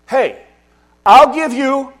 hey, I'll give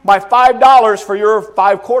you my $5 for your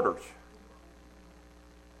 5 quarters.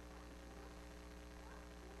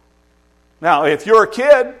 Now, if you're a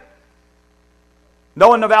kid,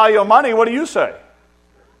 knowing the value of money, what do you say?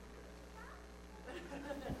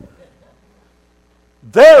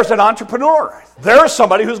 There's an entrepreneur. There's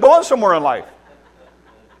somebody who's going somewhere in life.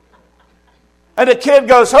 And the kid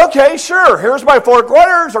goes, okay, sure, here's my 4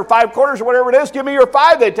 quarters or 5 quarters or whatever it is. Give me your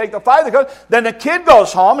 5. They take the 5. Then the kid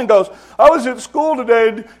goes home and goes, I was at school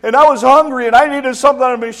today and I was hungry and I needed something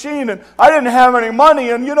on a machine and I didn't have any money.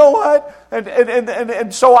 And you know what?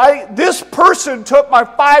 And so this person took my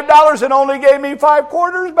 $5 and only gave me 5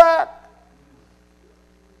 quarters back.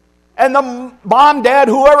 And the mom, dad,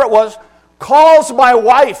 whoever it was, calls my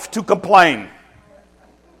wife to complain.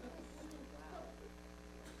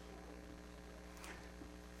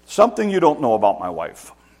 Something you don't know about my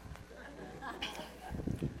wife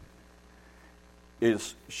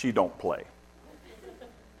is she don't play.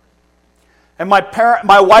 And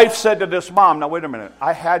my wife said to this mom, now wait a minute,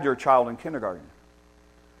 I had your child in kindergarten.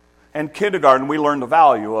 In kindergarten, we learned the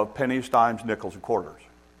value of pennies, dimes, nickels, and quarters.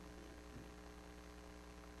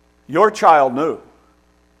 Your child knew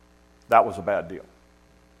that was a bad deal.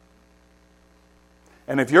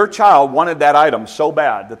 And if your child wanted that item so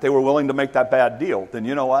bad that they were willing to make that bad deal, then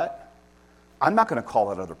you know what? I'm not going to call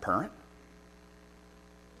that other parent.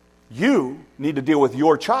 You need to deal with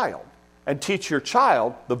your child and teach your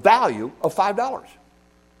child the value of $5.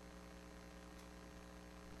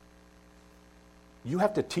 You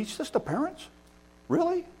have to teach this to parents?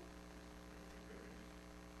 Really?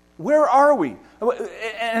 Where are we?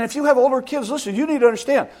 And if you have older kids, listen, you need to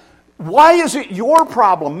understand. Why is it your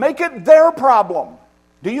problem? Make it their problem.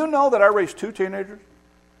 Do you know that I raised 2 teenagers?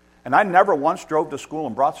 And I never once drove to school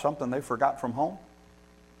and brought something they forgot from home?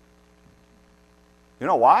 You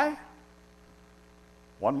know why?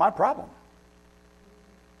 Wasn't my problem.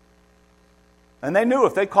 And they knew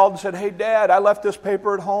if they called and said, hey, Dad, I left this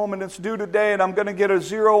paper at home and it's due today and I'm going to get a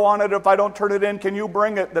 0 on it if I don't turn it in. Can you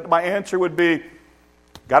bring it? That my answer would be,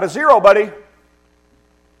 got a 0, buddy.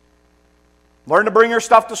 Learn to bring your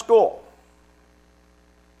stuff to school.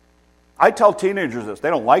 I tell teenagers this.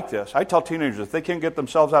 They don't like this. I tell teenagers if they can't get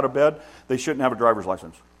themselves out of bed, they shouldn't have a driver's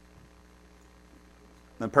license.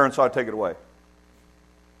 Then parents ought to take it away.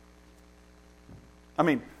 I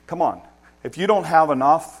mean, come on. If you don't have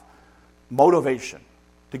enough motivation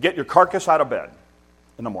to get your carcass out of bed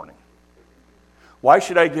in the morning, why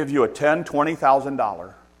should I give you a $10,000,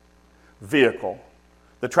 $20,000 vehicle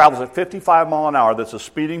that travels at 55 miles an hour that's a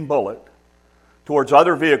speeding bullet towards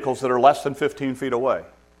other vehicles that are less than 15 feet away?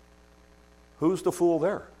 Who's the fool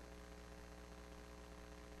there?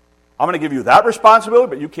 I'm going to give you that responsibility,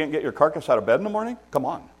 but you can't get your carcass out of bed in the morning? Come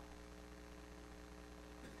on.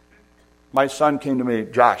 My son came to me,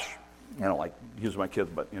 Josh, like use my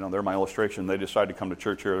kids, but they're my illustration. They decided to come to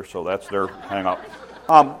church here, so that's their hangout.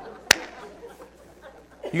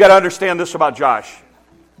 You got to understand this about Josh.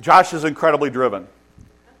 Josh is incredibly driven.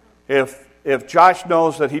 If Josh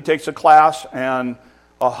knows that he takes a class and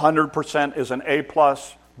 100% is an A+,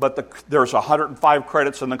 but there's 105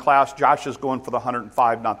 credits in the class, Josh is going for the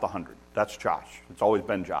 105, not the 100. That's Josh. It's always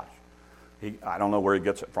been Josh. I don't know where he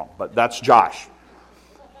gets it from, but that's Josh.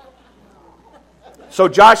 So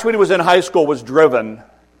Josh, when he was in high school, was driven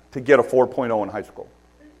to get a 4.0 in high school.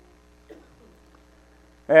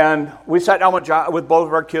 And we sat down with both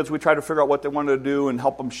of our kids. We tried to figure out what they wanted to do and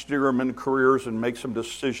help them steer them in careers and make some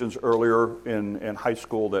decisions earlier in high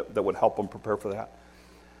school that would help them prepare for that.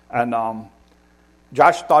 And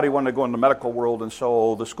Josh thought he wanted to go in the medical world, and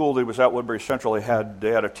so the school that he was at, Woodbury Central, they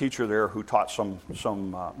had a teacher there who taught some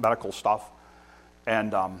medical stuff.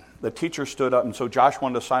 And the teacher stood up, and so Josh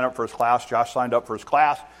wanted to sign up for his class. Josh signed up for his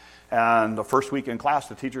class, and the first week in class,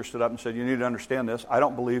 the teacher stood up and said, you need to understand this. I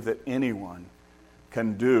don't believe that anyone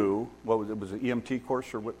can do, what was it, was it EMT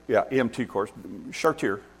course or what? Yeah, EMT course,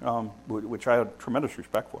 Chartier, which I had tremendous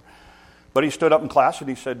respect for. But he stood up in class and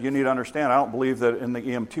he said, you need to understand, I don't believe that in the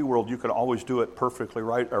EMT world you can always do it perfectly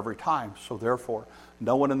right every time. So therefore,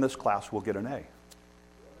 no one in this class will get an A.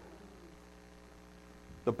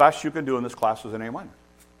 The best you can do in this class is an A-.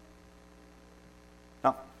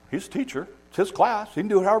 Now, he's a teacher. It's his class. He can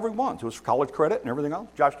do it however he wants. It was college credit and everything else.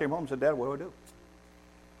 Josh came home and said, Dad, what do I do?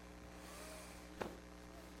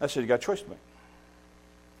 I said, you got a choice to make.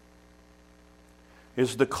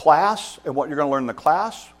 Is the class and what you're going to learn in the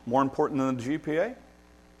class more important than the GPA?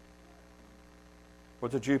 Or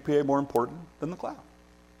is the GPA more important than the class?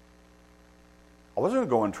 I wasn't going to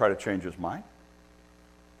go and try to change his mind.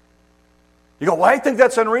 You go, well, I think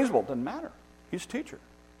that's unreasonable. Doesn't matter. He's a teacher.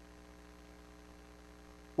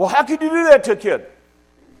 Well, how could you do that to a kid?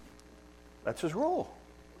 That's his rule.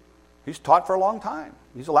 He's taught for a long time.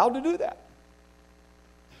 He's allowed to do that.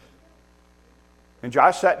 And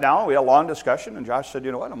Josh sat down, we had a long discussion, and Josh said,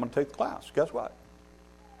 you know what, I'm going to take the class. Guess what?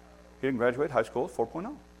 He didn't graduate high school with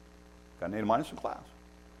 4.0. Got an A- in class.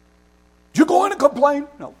 Did you go in and complain?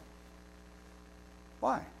 No.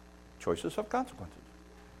 Why? Choices have consequences.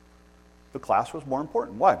 The class was more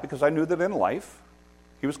important. Why? Because I knew that in life,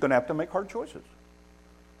 he was going to have to make hard choices.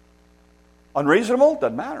 Unreasonable?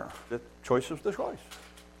 Doesn't matter. The choice is the choice.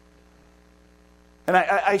 And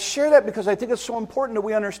I share that because I think it's so important that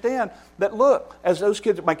we understand that, look, as those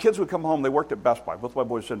kids, my kids would come home, they worked at Best Buy. Both my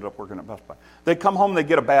boys ended up working at Best Buy. They'd come home and they'd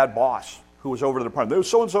get a bad boss who was over to the department. They were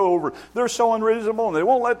so-and-so over. They're so unreasonable, and they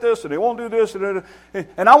won't let this, and they won't do this.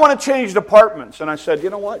 And I want to change departments. And I said, you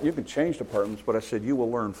know what? You can change departments, but I said, you will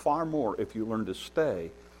learn far more if you learn to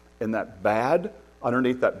stay in that bad,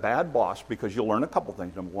 underneath that bad boss, because you'll learn a couple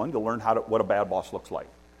things. Number one, you'll learn what a bad boss looks like.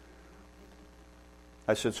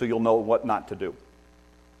 I said, so you'll know what not to do.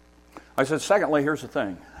 I said, secondly, here's the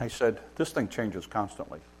thing. I said, this thing changes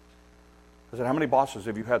constantly. I said, how many bosses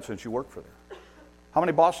have you had since you worked for there? How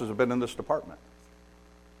many bosses have been in this department?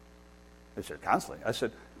 They said, constantly. I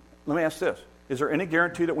said, let me ask this. Is there any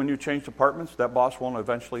guarantee that when you change departments, that boss won't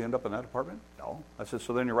eventually end up in that department? No. I said,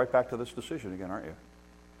 so then you're right back to this decision again, aren't you?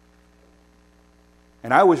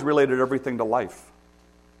 And I always related everything to life.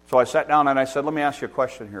 So I sat down and I said, let me ask you a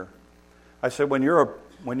question here. I said, when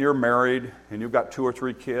you're married and you've got 2 or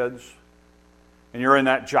 3 kids, and you're in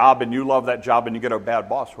that job and you love that job and you get a bad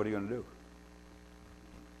boss, what are you going to do?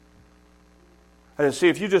 I said, see,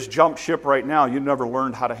 if you just jump ship right now, you never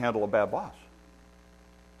learned how to handle a bad boss.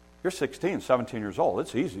 You're 16, 17 years old.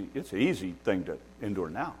 It's easy. It's an easy thing to endure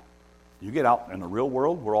now. You get out in the real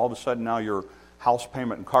world where all of a sudden now your house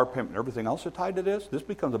payment and car payment and everything else is tied to this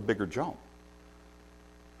becomes a bigger jump.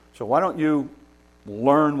 So why don't you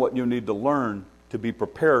learn what you need to learn to be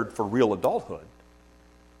prepared for real adulthood?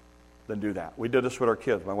 Then do that. We did this with our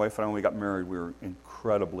kids. My wife and I, when we got married, we were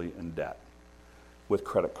incredibly in debt with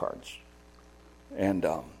credit cards. And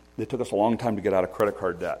it took us a long time to get out of credit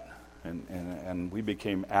card debt. And we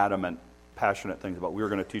became adamant, passionate things about we were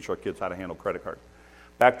going to teach our kids how to handle credit cards.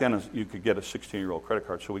 Back then, you could get a 16-year-old credit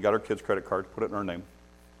card. So we got our kids' credit cards, put it in our name.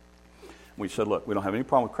 We said, look, we don't have any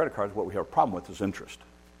problem with credit cards. What we have a problem with is interest.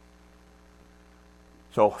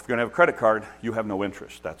 So if you're going to have a credit card, you have no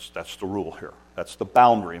interest. That's the rule here. That's the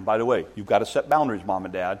boundary. And by the way, you've got to set boundaries, Mom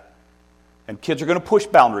and Dad. And kids are going to push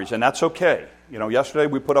boundaries, and that's okay. You know, yesterday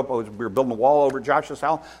we were building a wall over at Josh's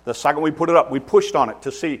house. The second we put it up, we pushed on it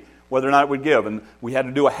to see whether or not it would give. And we had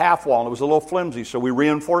to do a half wall, and it was a little flimsy, so we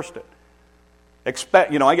reinforced it.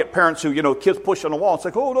 I get parents who, kids push on the wall. It's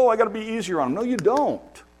like, oh, no, I got to be easier on them. No, you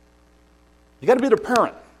don't. You got to be the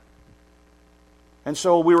parent. And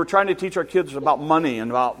so we were trying to teach our kids about money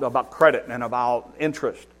and about credit and about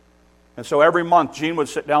interest. And so every month, Jean would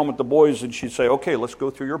sit down with the boys and she'd say, okay, let's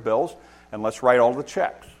go through your bills and let's write all the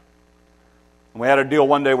checks. And we had a deal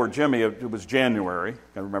one day where Jimmy, it was January,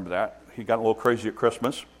 I remember that. He got a little crazy at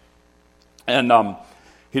Christmas. And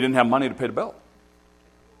he didn't have money to pay the bill.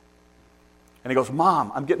 And he goes,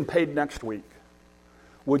 Mom, I'm getting paid next week.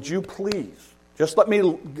 Would you please just let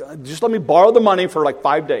me borrow the money for like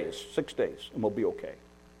 5 days, 6 days, and we'll be okay.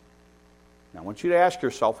 Now I want you to ask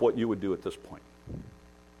yourself what you would do at this point.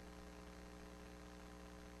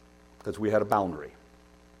 Because we had a boundary.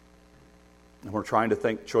 And we're trying to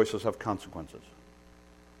think choices have consequences.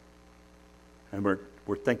 And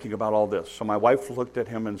we're thinking about all this. So my wife looked at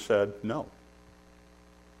him and said, no.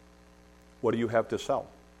 What do you have to sell?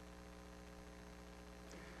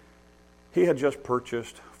 He had just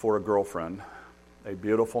purchased for a girlfriend a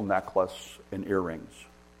beautiful necklace and earrings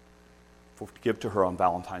to give to her on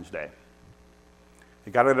Valentine's Day.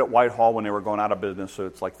 He got it at Whitehall when they were going out of business, so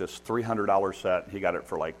it's like this $300 set. He got it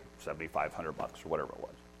for like $7,500 or whatever it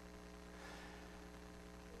was.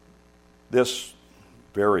 This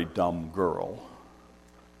very dumb girl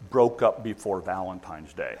broke up before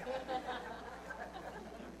Valentine's Day.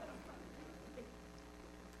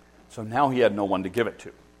 So now he had no one to give it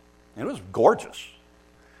to. And it was gorgeous.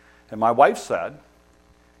 And my wife said,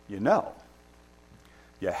 you know,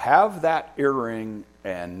 you have that earring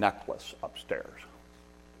and necklace upstairs.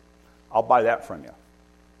 I'll buy that from you.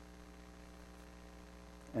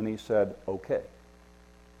 And he said, okay.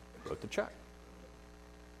 Wrote the check.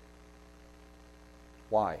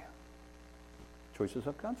 Why? Choices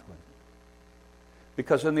have consequences.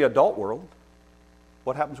 Because in the adult world,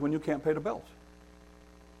 what happens when you can't pay the bills?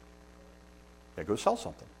 You go sell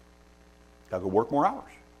something. You go work more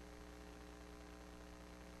hours.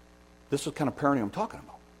 This is the kind of parenting I'm talking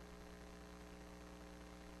about.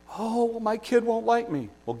 Oh, well, my kid won't like me.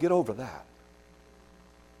 Well, get over that.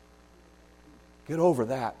 Get over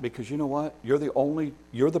that, because you know what? You're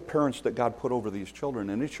the parents that God put over these children,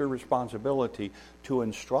 and it's your responsibility to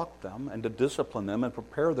instruct them and to discipline them and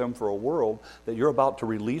prepare them for a world that you're about to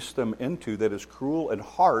release them into that is cruel and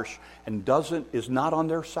harsh and is not on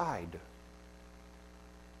their side.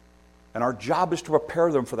 And our job is to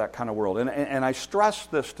prepare them for that kind of world. And I stress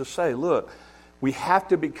this to say, look, we have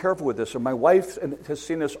to be careful with this. And my wife has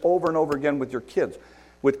seen this over and over again with your kids,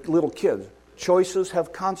 with little kids. Choices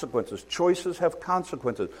have consequences. Choices have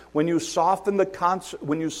consequences. When you soften the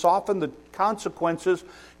consequences,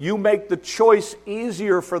 you make the choice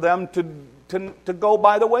easier for them to go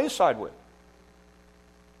by the wayside with.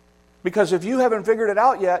 Because if you haven't figured it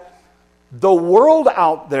out yet, the world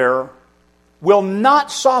out there will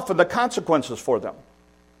not soften the consequences for them.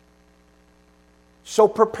 So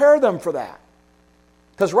prepare them for that.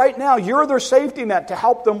 Because right now, you're their safety net to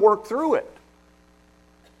help them work through it.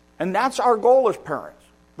 And that's our goal as parents,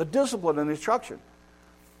 the discipline and instruction.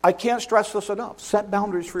 I can't stress this enough. Set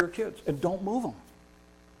boundaries for your kids and don't move them.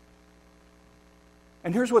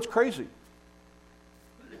 And here's what's crazy.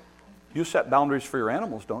 You set boundaries for your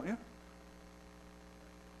animals, don't you?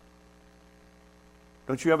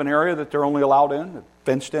 Don't you have an area that they're only allowed in, a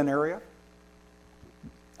fenced-in area?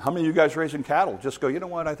 How many of you guys raising cattle just go, you know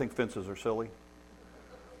what, I think fences are silly.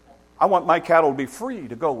 I want my cattle to be free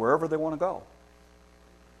to go wherever they want to go.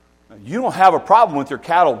 You don't have a problem with your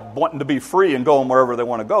cattle wanting to be free and going wherever they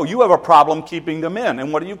want to go. You have a problem keeping them in.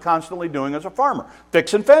 And what are you constantly doing as a farmer?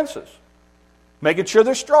 Fixing fences. Making sure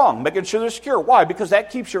they're strong. Making sure they're secure. Why? Because that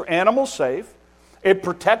keeps your animals safe. It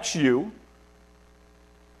protects you.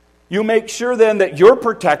 You make sure then that you're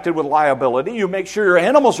protected with liability. You make sure your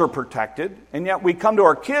animals are protected. And yet we come to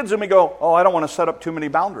our kids and we go, oh, I don't want to set up too many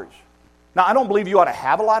boundaries. Now, I don't believe you ought to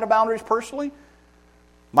have a lot of boundaries personally.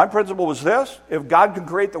 My principle was this: if God can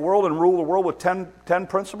create the world and rule the world with 10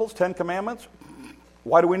 principles, 10 commandments,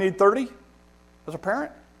 why do we need 30 as a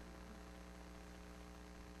parent?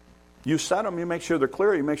 You set them, you make sure they're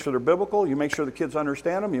clear, you make sure they're biblical, you make sure the kids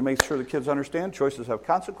understand them, you make sure the kids understand choices have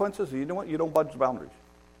consequences, and you know what? You don't budge the boundaries.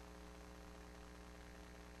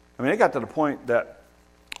 I mean, it got to the point that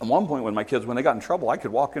at one point when my kids, when they got in trouble, I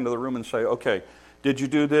could walk into the room and say, okay, did you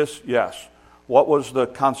do this? Yes. What was the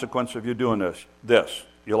consequence of you doing this? This.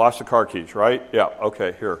 You lost the car keys, right? Yeah,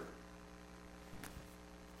 okay, here.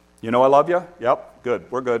 You know I love you? Yep,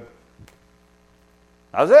 good, we're good.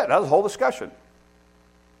 That was it. That was the whole discussion.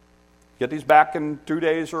 Get these back in 2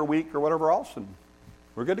 days or a week or whatever else, and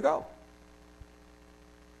we're good to go.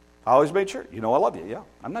 I always made sure, you know I love you, yeah.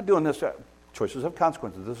 I'm not doing this. Choices have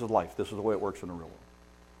consequences. This is life. This is the way it works in the real world.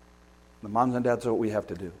 The moms and dads are what we have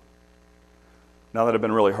to do. Now that I've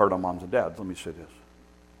been really hard on moms and dads, let me say this.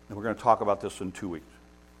 And we're going to talk about this in 2 weeks.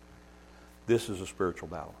 This is a spiritual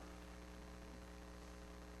battle.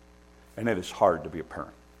 And it is hard to be a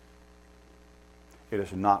parent. It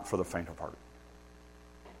is not for the faint of heart.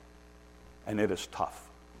 And it is tough.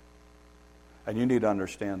 And you need to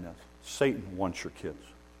understand this. Satan wants your kids.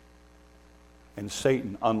 And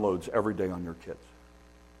Satan unloads every day on your kids.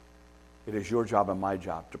 It is your job and my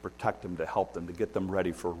job to protect them, to help them, to get them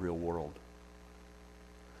ready for a real world.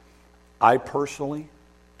 I personally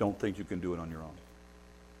don't think you can do it on your own.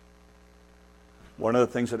 One of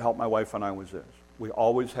the things that helped my wife and I was this. We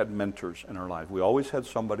always had mentors in our life. We always had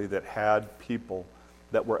somebody that had people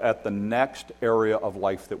that were at the next area of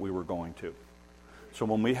life that we were going to. So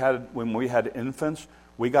when we had infants,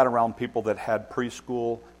 we got around people that had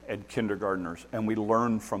preschool and kindergartners, and we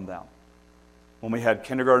learned from them. When we had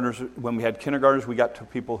kindergartners, we got to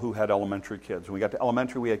people who had elementary kids. When we got to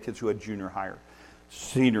elementary, we had kids who had junior high,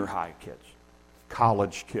 senior high kids,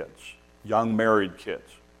 college kids, young married kids.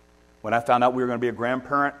 When I found out we were going to be a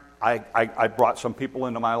grandparent, I brought some people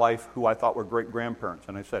into my life who I thought were great grandparents,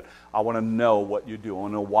 and I said, I want to know what you do. I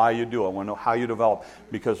want to know why you do it. I want to know how you develop.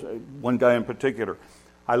 Because one guy in particular,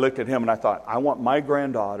 I looked at him and I thought, I want my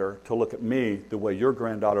granddaughter to look at me the way your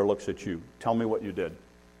granddaughter looks at you. Tell me what you did.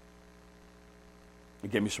 He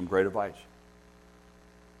gave me some great advice.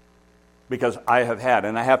 Because I have had,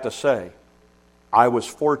 and I have to say, I was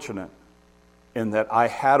fortunate in that I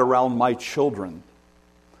had around my children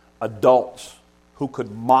adults who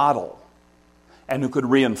could model and who could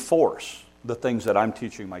reinforce the things that I'm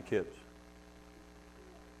teaching my kids.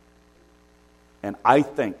 And I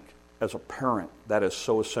think, as a parent, that is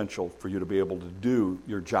so essential for you to be able to do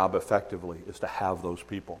your job effectively, is to have those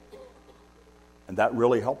people. And that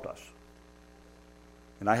really helped us.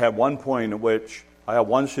 And I had one point at which I had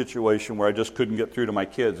one situation where I just couldn't get through to my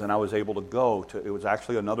kids, and I was able to go to, it was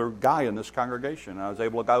actually another guy in this congregation, and I was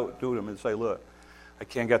able to go to him and say, look, I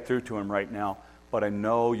can't get through to him right now, but I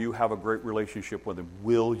know you have a great relationship with him.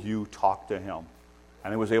 Will you talk to him?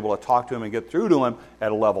 And I was able to talk to him and get through to him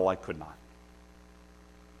at a level I could not.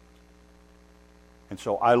 And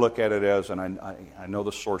so I look at it as, and I know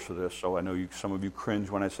the source of this, so I know some of you cringe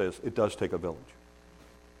when I say this, it does take a village.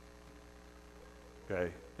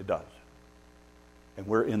 Okay? It does. And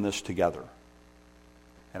we're in this together.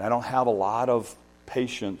 And I don't have a lot of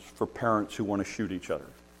patience for parents who want to shoot each other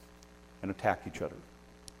and attack each other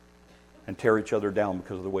and tear each other down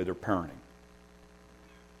because of the way they're parenting.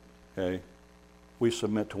 Okay? We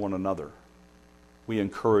submit to one another. We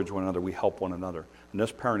encourage one another. We help one another. And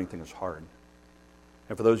this parenting thing is hard.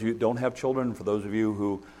 And for those of you who don't have children, for those of you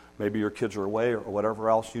who maybe your kids are away or whatever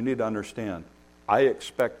else, you need to understand, I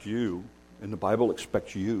expect you, and the Bible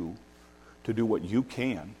expects you, to do what you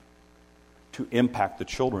can to impact the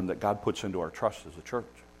children that God puts into our trust as a church.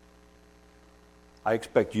 I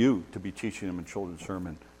expect you to be teaching them in children's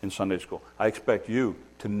sermon, in Sunday school. I expect you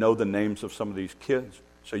to know the names of some of these kids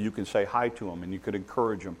so you can say hi to them and you could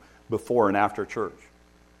encourage them before and after church.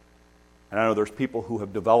 And I know there's people who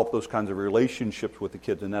have developed those kinds of relationships with the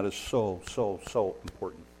kids, and that is so, so, so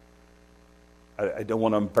important. I don't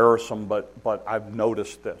want to embarrass them, but I've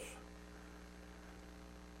noticed this.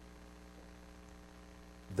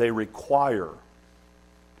 They require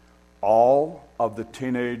all of the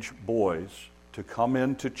teenage boys to come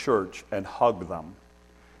into church and hug them.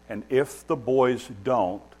 And if the boys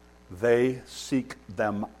don't, they seek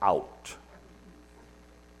them out.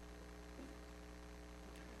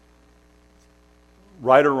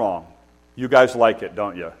 Right or wrong? You guys like it,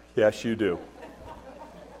 don't you? Yes, you do.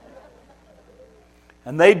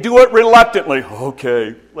 And they do it reluctantly.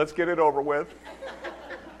 Okay, let's get it over with.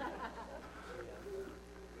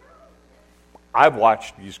 I've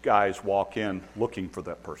watched these guys walk in looking for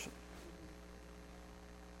that person.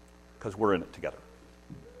 Because we're in it together.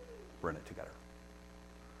 We're in it together.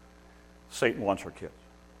 Satan wants our kids.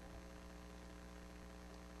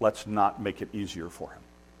 Let's not make it easier for him.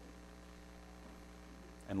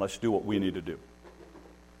 And let's do what we need to do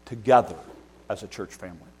together as a church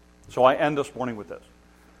family. So I end this morning with this.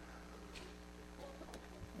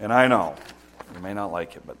 And I know, you may not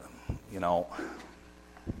like it, but,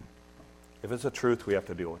 if it's the truth, we have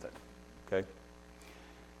to deal with it. Okay?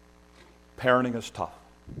 Parenting is tough,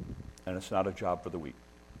 and it's not a job for the weak.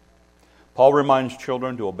 Paul reminds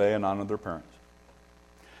children to obey and honor their parents.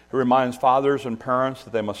 He reminds fathers and parents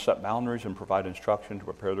that they must set boundaries and provide instruction to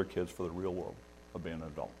prepare their kids for the real world of being an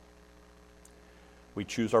adult. We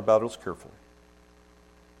choose our battles carefully,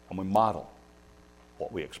 and we model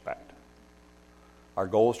what we expect. Our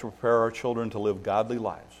goal is to prepare our children to live godly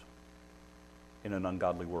lives in an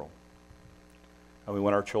ungodly world. And we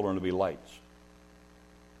want our children to be lights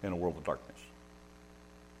in a world of darkness.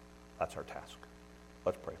 That's our task.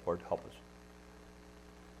 Let's pray. Lord, help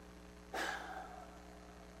us.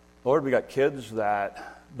 Lord, we got kids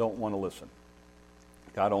that don't want to listen.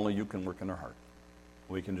 God, only you can work in their heart.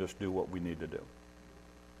 We can just do what we need to do.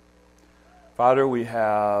 Father, we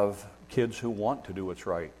have kids who want to do what's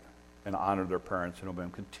right and honor their parents and obey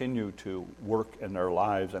them. Continue to work in their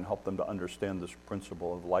lives and help them to understand this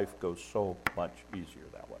principle of life goes so much easier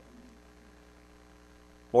that way.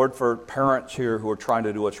 Lord, for parents here who are trying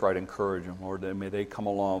to do what's right, encourage them. Lord, may they come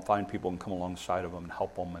along, find people and come alongside of them and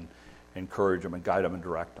help them and encourage them and guide them and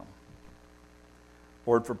direct them.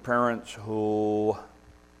 Lord, for parents who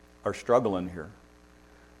are struggling here,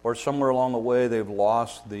 or somewhere along the way they've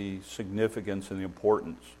lost the significance and the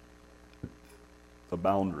importance, the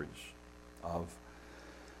boundaries of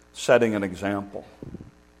setting an example,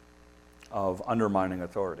 of undermining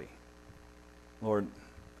authority. Lord,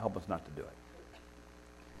 help us not to do it.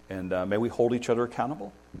 And may we hold each other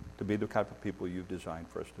accountable to be the type of people you've designed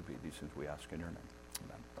for us to be. These things we ask in your name.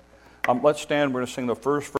 Amen. Let's stand. We're going to sing the first verse.